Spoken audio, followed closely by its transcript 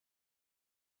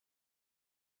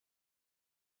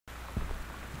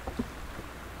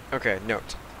Okay,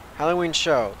 note. Halloween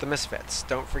show, The Misfits.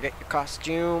 Don't forget your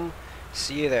costume.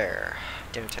 See you there.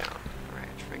 Downtown.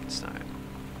 Alright, Frankenstein.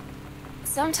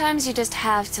 Sometimes you just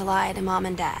have to lie to mom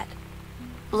and dad.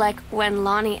 Like when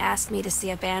Lonnie asked me to see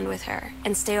a band with her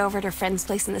and stay over at her friend's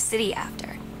place in the city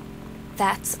after.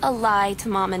 That's a lie to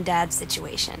mom and dad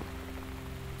situation.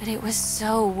 But it was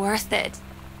so worth it.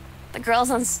 The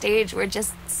girls on stage were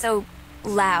just so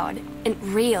loud and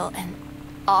real and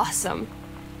awesome.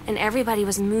 And everybody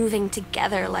was moving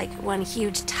together like one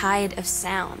huge tide of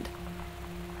sound.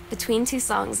 Between two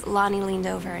songs, Lonnie leaned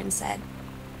over and said,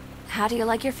 "How do you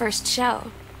like your first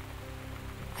show?"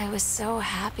 I was so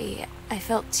happy, I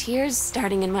felt tears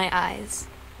starting in my eyes.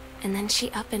 And then she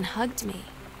up and hugged me.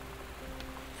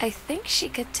 I think she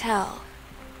could tell.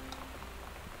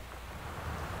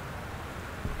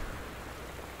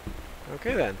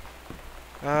 Okay then.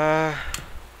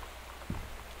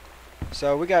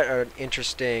 So we got an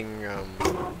interesting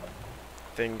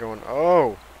thing going.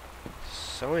 Oh,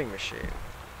 sewing machine.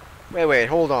 Wait,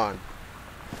 hold on.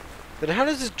 Then how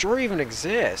does this drawer even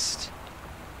exist?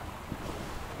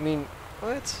 I mean,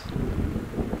 what?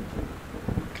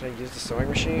 Can I use the sewing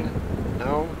machine?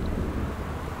 No?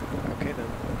 Okay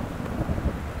then.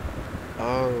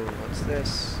 Oh, what's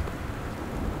this?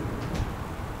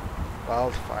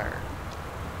 Wildfire.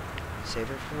 Save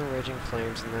it from the raging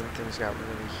flames, and then things got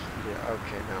really heated.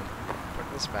 Okay, no.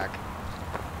 Put this back.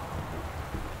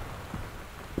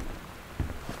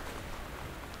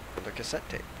 The cassette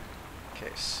tape.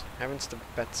 Case. Heavens to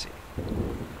Betsy.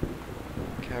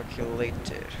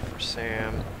 Calculated. For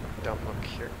Sam. Don't look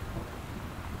here.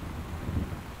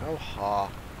 Oh ha.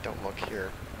 Don't look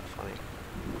here. Funny.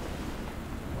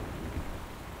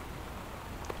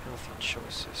 Healthy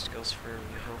choices. Skills for a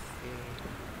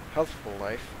healthful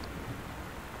life.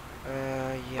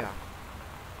 Yeah.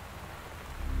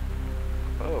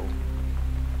 Oh.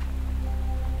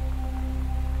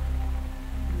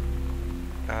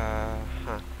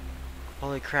 Huh.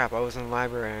 Holy crap, I was in the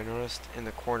library and I noticed in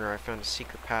the corner I found a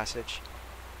secret passage.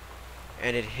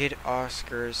 And it hid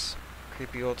Oscar's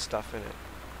creepy old stuff in it.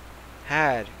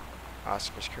 Had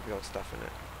Oscar's creepy old stuff in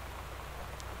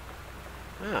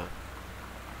it. Huh.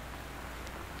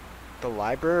 The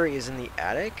library is in the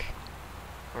attic?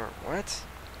 Or what?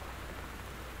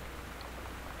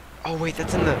 Oh wait,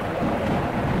 that's in the...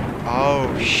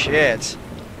 Oh shit.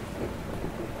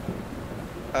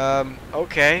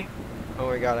 Okay. Oh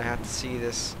my god, I have to see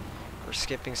this. We're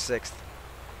skipping 6th.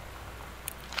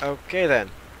 Okay then.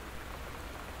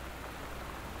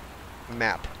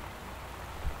 Map.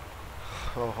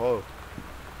 Oh ho.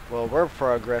 Well, we're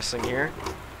progressing here.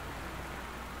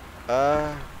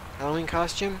 Halloween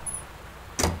costume?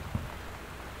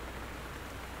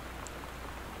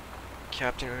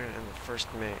 Captain and the first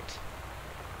mate.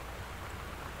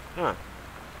 Huh.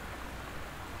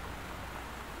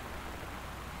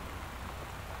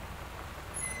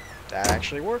 That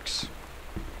actually works.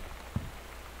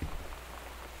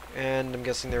 And I'm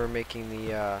guessing they were making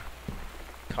the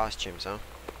costumes, huh?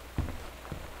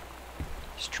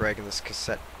 Just dragging this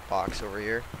cassette box over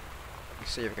here.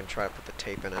 See if I can try to put the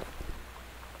tape in it.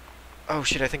 Oh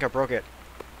shit, I think I broke it.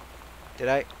 Did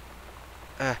I?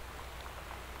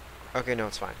 Okay, no,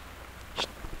 it's fine.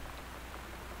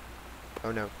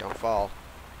 Oh no, don't fall.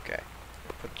 Okay.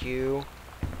 Put you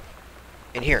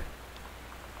in here.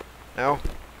 No?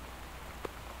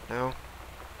 No?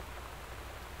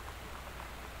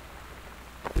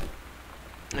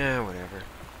 Whatever.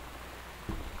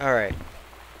 Alright.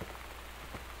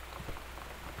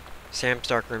 Sam's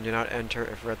dark room. Do not enter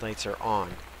if red lights are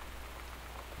on.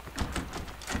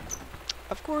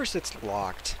 Of course it's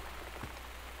locked.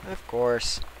 Of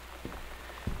course.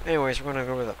 Anyways, we're gonna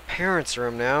go to the parents'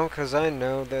 room now, because I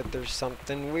know that there's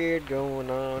something weird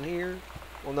going on here.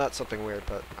 Well, not something weird,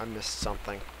 but I missed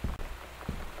something.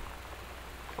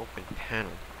 Open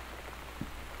panel.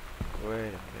 Wait a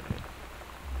minute.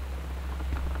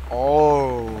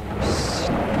 Oh,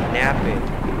 snap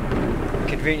it.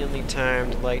 Conveniently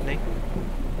timed lightning.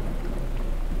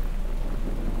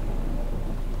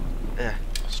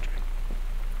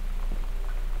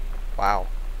 Wow.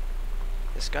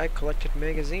 This guy collected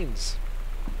magazines.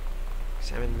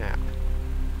 Salmon map.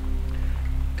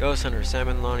 Ghost Hunter,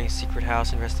 Salmon Lonnie, Secret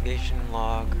House Investigation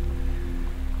Log.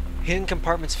 Hidden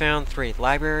compartments found 3.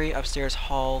 Library, upstairs,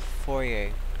 hall,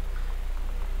 foyer.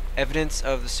 Evidence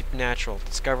of the supernatural.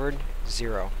 Discovered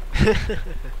 0.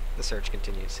 The search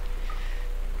continues.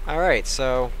 Alright,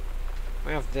 so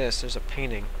we have this. There's a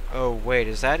painting. Oh, wait,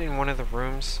 is that in one of the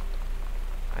rooms?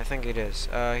 I think it is.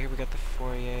 Here we got the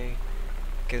foyer.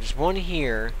 Okay, there's one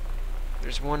here.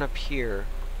 There's one up here.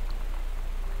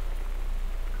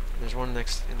 There's one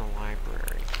next in the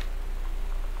library.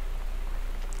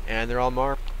 And they're all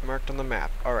marked on the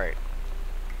map. Alright.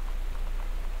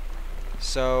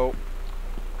 So,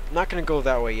 I'm not going to go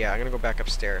that way yet. I'm going to go back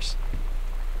upstairs.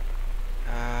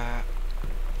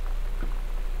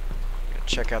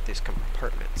 Check out these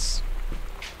compartments.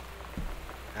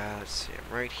 Let's see,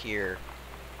 I'm right here.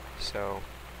 So,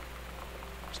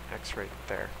 there's an X right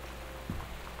there.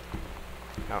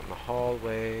 Out in the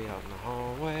hallway, out in the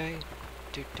hallway.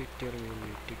 Do do do do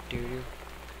do do do.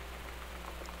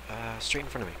 Straight in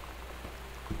front of me.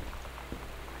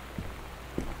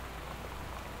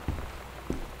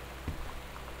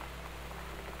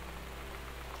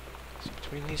 So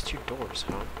between these two doors,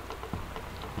 huh?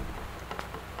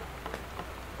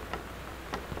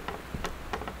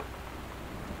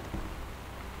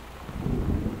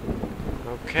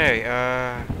 Okay,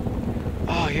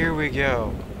 oh, here we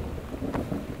go.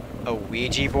 A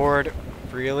Ouija board?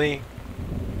 Really?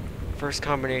 First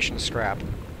combination scrap.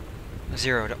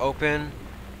 0 to open.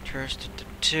 First to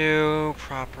 2.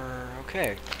 Proper.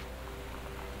 Okay.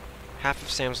 Half of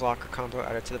Sam's locker combo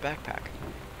added to the backpack.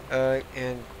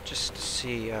 And just to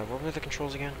see, what were the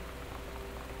controls again?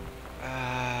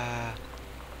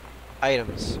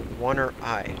 Items. 1 or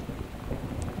I.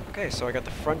 Okay, so I got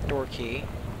the front door key.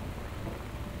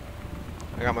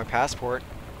 I got my passport.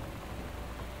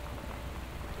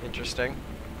 Interesting.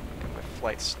 Got my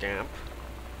flight stamp.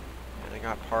 And I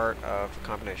got part of the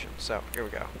combination. So, here we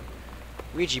go.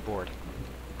 Ouija board.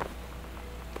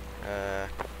 Got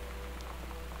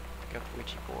the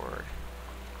Ouija board.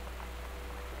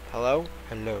 Hello?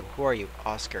 Hello. Who are you?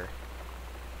 Oscar.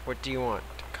 What do you want?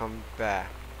 To come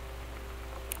back.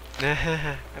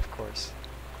 Of course.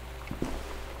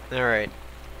 Alright.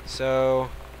 So...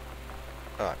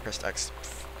 Oh, I pressed X.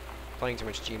 Playing too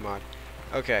much Gmod.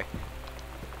 Okay.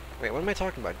 Wait, what am I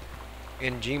talking about?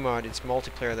 In Gmod, it's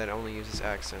multiplayer that only uses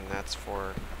X, and that's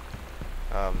for,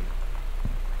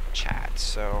 chat.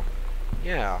 So,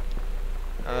 yeah.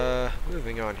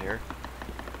 Moving on here.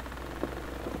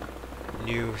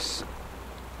 News.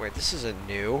 Wait, this isn't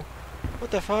new. What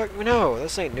the fuck? No,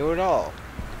 this ain't new at all.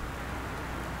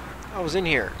 I was in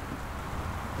here.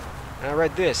 And I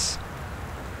read this.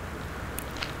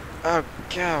 Oh,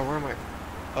 God, where am I?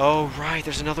 Oh, right,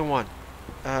 there's another one.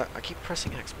 I keep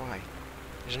pressing X. Why?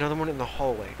 There's another one in the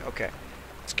hallway. Okay.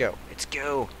 Let's go. Let's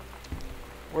go.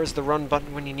 Where's the run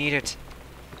button when you need it?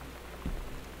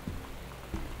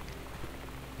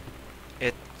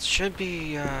 It should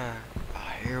be, oh,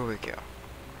 here we go.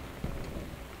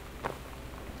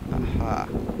 Aha.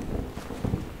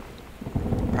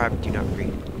 Private, do not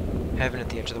read. Heaven at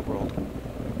the Edge of the World.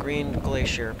 Green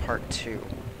Glacier, Part 2.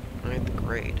 9th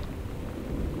grade.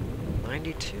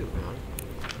 92, huh?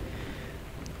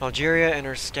 Algeria and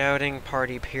her scouting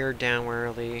party peered down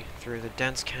warily through the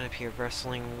dense canopy of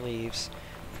rustling leaves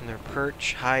from their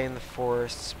perch high in the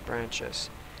forest's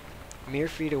branches. Mere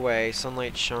feet away,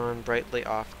 sunlight shone brightly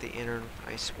off the inner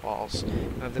ice walls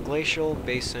of the glacial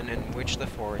basin in which the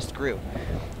forest grew.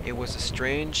 It was a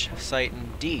strange sight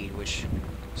indeed, which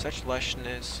such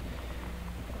lushness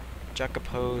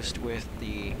juxtaposed with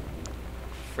the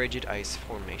frigid ice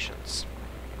formations.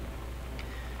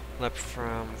 Leapt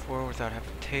from forward without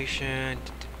hesitation.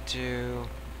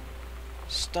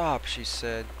 Stop, she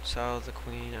said. Saw the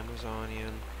Queen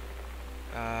Amazonian.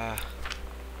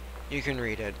 You can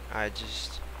read it.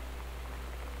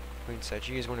 Queen said,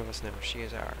 she is one of us now. She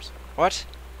is ours. What?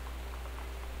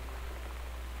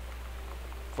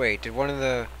 Wait, did one of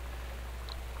the...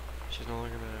 She's no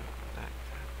longer gonna...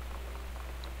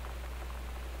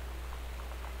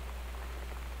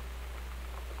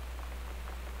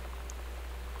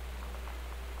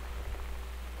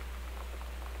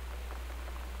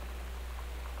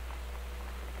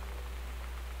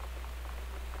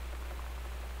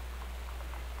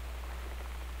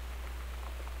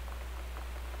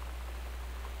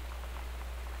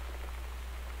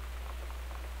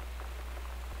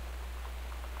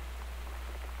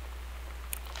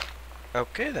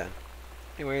 Okay then.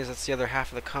 Anyways, that's the other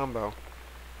half of the combo.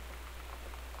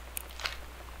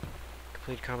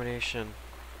 Complete combination.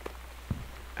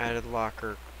 Added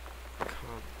locker.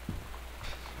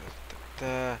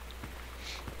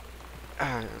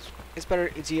 It's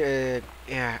better. It's yeah.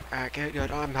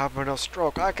 I'm having a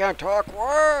stroke. I can't talk.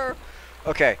 Whoa!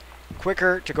 Okay,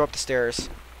 quicker to go up the stairs,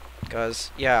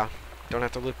 because yeah, don't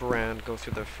have to loop around, go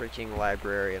through the freaking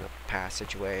library and a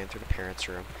passageway and through the parents'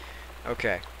 room.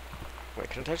 Okay. Wait,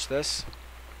 can I touch this?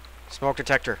 Smoke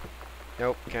detector.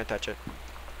 Nope, can't touch it.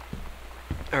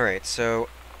 Alright, so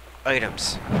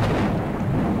items.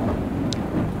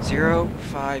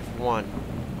 051.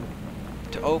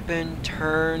 To open,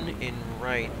 turn in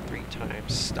right 3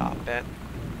 times. Stop at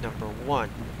number 1.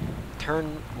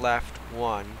 Turn left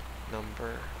 1.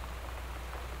 Number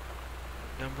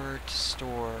to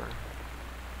store.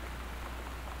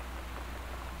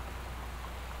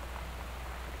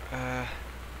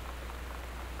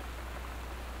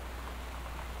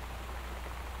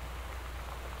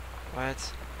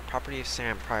 What? Property of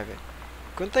Sam, private.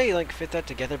 Couldn't they, like, fit that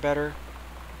together better?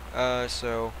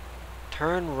 So,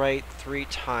 turn right 3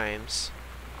 times.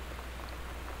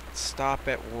 Stop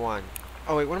at 1.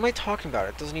 Oh, wait, what am I talking about?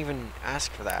 It doesn't even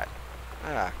ask for that.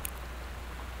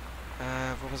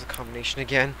 What was the combination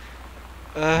again?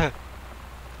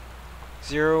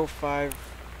 0, 5...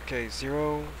 Okay,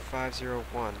 0, 5, 0,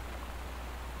 1.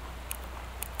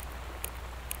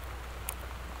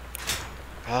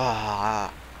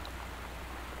 Ah.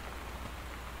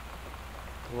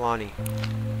 Lonnie.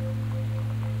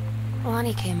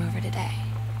 Lonnie came over today.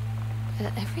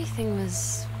 But everything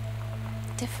was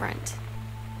different.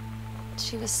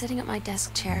 She was sitting at my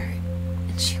desk chair,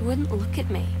 and she wouldn't look at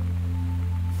me.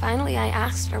 Finally, I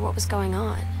asked her what was going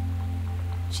on.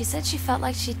 She said she felt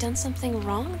like she'd done something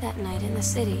wrong that night in the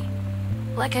city.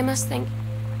 Like I must think...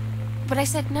 But I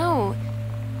said no.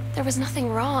 There was nothing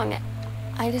wrong.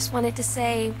 I just wanted to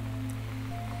say...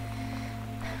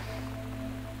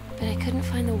 But I couldn't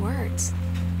find the words.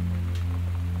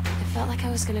 I felt like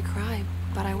I was gonna cry,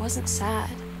 but I wasn't sad.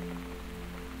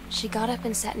 She got up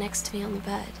and sat next to me on the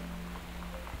bed.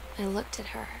 I looked at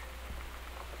her.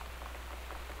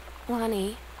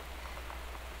 Lonnie,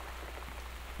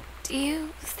 do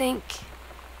you think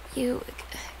you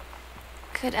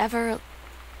could ever...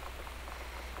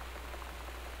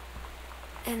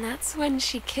 And that's when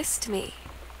she kissed me.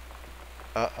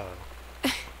 Uh-oh.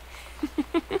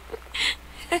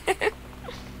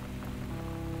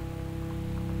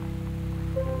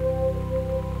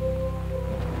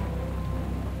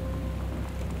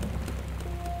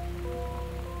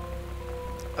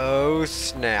 Oh,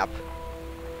 snap.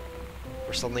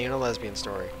 We're suddenly in a lesbian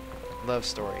story. Love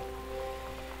story.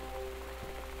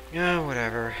 Yeah,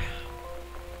 whatever.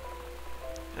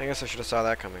 I guess I should have saw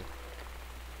that coming.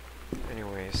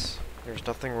 Anyways, there's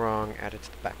nothing wrong added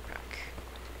to the backpack.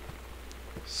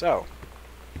 So,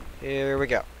 here we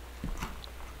go.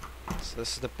 So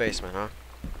this is the basement, huh?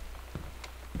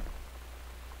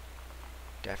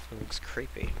 Definitely looks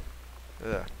creepy.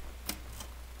 Ugh.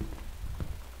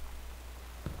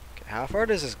 Okay, how far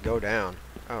does this go down?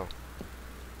 Oh.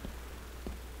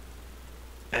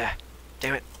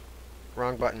 Damn it.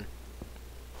 Wrong button.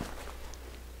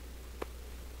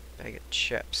 Bag of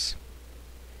chips.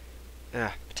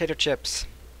 Potato chips.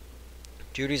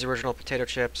 Judy's original potato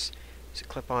chips. There's a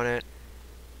clip on it.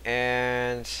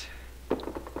 And...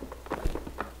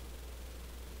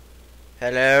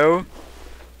 Hello?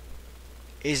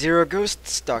 Is there a ghost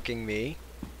stalking me?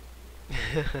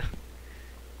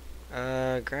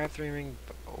 Grab 3 ring...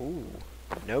 Ooh.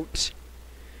 Note.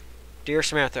 Dear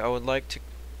Samantha, I would like to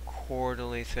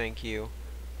cordially thank you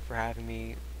for having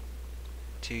me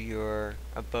to your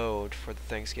abode for the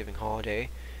Thanksgiving holiday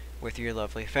with your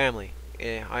lovely family.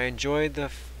 I enjoyed the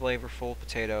flavorful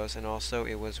potatoes, and also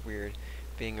it was weird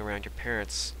being around your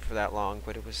parents for that long,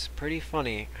 but it was pretty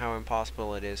funny how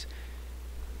impossible it is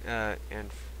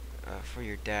for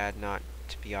your dad not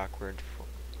to be awkward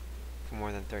for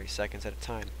more than 30 seconds at a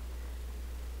time.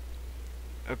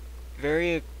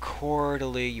 Very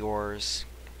cordially yours,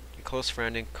 your close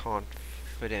friend and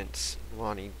confidant,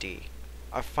 Lonnie D.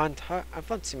 A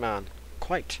fancy man,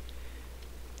 quite,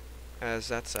 as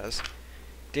that says.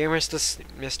 Dear Mr.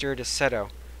 DeSeto,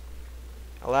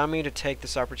 allow me to take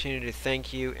this opportunity to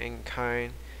thank you in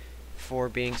kind for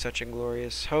being such a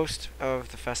glorious host of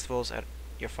the festivals at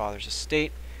your father's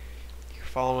estate,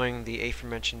 following the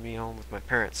aforementioned meal with my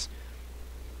parents.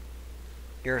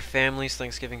 Your family's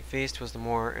Thanksgiving feast was the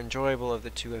more enjoyable of the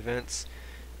 2 events,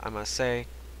 I must say.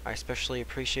 I especially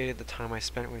appreciated the time I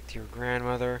spent with your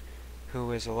grandmother,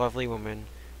 who is a lovely woman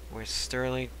with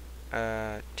sterling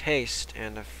taste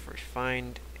and a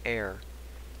refined air.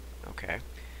 Okay.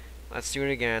 Let's do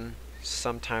it again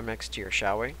sometime next year,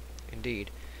 shall we?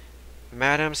 Indeed.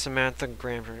 Madam Samantha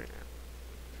Granford.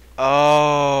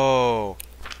 Oh!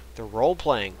 The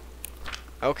role-playing.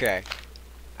 Okay.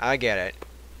 I get it.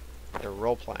 They're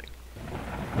role-playing.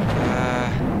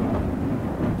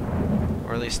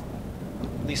 Or at least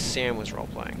Sam was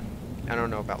role-playing. I don't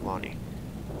know about Lonnie.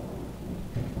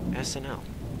 SNL.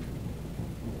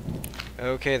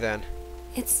 Okay then.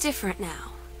 It's different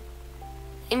now.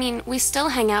 I mean, we still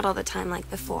hang out all the time like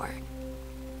before.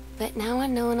 But now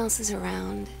when no one else is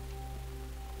around...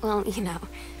 Well, you know.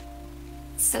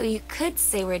 So you could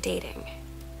say we're dating.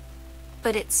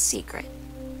 but it's secret.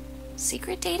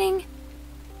 Secret dating?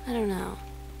 I don't know.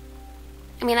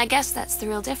 I mean, I guess that's the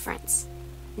real difference.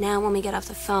 Now when we get off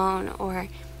the phone, or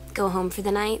go home for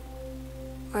the night,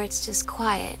 or it's just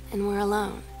quiet and we're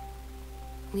alone,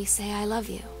 we say I love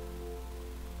you.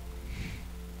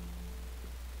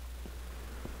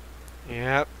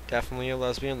 Yep, definitely a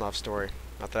lesbian love story.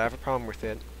 Not that I have a problem with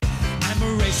it. I'm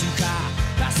a racing car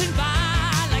passing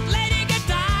by like Lady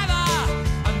Godiva.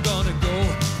 I'm gonna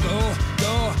go.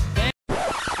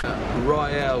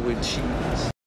 Royale with cheese.